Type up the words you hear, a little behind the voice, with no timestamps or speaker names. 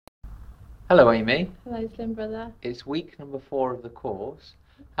Hello, Amy. Hello, slimbrother. It's week number 4 of the course.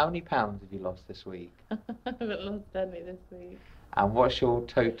 How many pounds have you lost this week? I haven't lost any this week. And what's your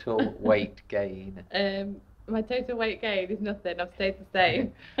total weight gain? My total weight gain is nothing. I've stayed the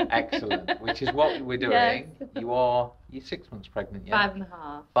same. Excellent. Which is what we're doing. Yes. You're 6 months pregnant, yeah?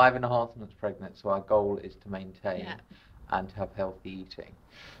 5.5. 5.5 months pregnant. So our goal is to maintain Yeah. and to have healthy eating.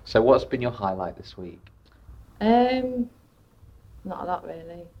 So what's been your highlight this week? Not a lot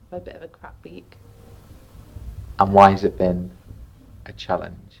really. I've had a bit of a crap week. And why has it been a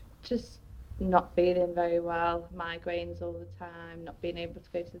challenge? Just not feeling very well. Migraines all the time. Not being able to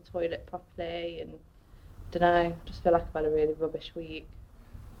go to the toilet properly, and don't know. Just feel like I've had a really rubbish week.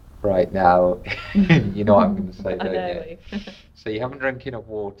 Right now, you know what I'm going to say, I don't know. you? So you haven't drunk enough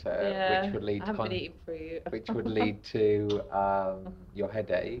water, Yeah. which would lead I to haven't been eating fruit. which would lead to your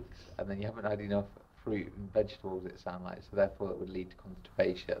headaches, and then you haven't had enough fruit and vegetables, it sounds like, so therefore it would lead to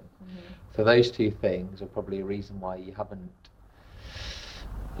constipation. So those two things are probably a reason why you haven't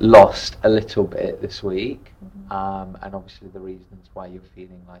lost a little bit this week, and obviously the reasons why you're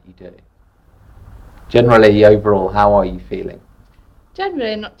feeling like you do. Generally, overall, how are you feeling?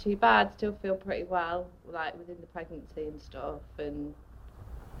 Generally not too bad. Still feel pretty well, like within the pregnancy and stuff, and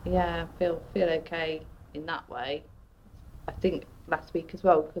yeah, feel okay in that way. I think last week as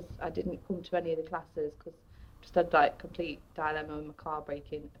well, because I didn't come to any of the classes because just had like complete dilemma with my car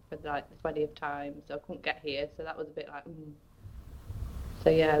breaking for like the 20th time, so I couldn't get here. So that was a bit like. So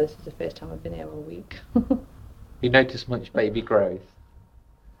yeah, this is the first time I've been here all week. You notice much baby growth?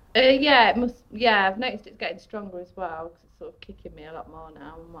 Yeah, it must. Yeah, I've noticed it's getting stronger as well because it's sort of kicking me a lot more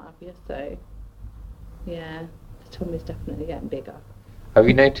now and what have you. So yeah, the tummy's definitely getting bigger. Have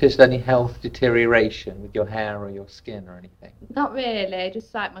you noticed any health deterioration with your hair or your skin or anything? Not really,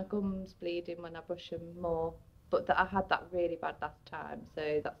 just like my gums bleeding when I brush them more. But I had that really bad last time,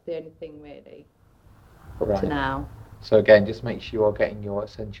 so that's the only thing really up to now. So again, just make sure you're getting your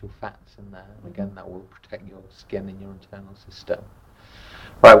essential fats in there. And again, that will protect your skin and your internal system.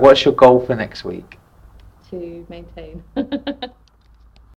 Right, what's your goal for next week? To maintain.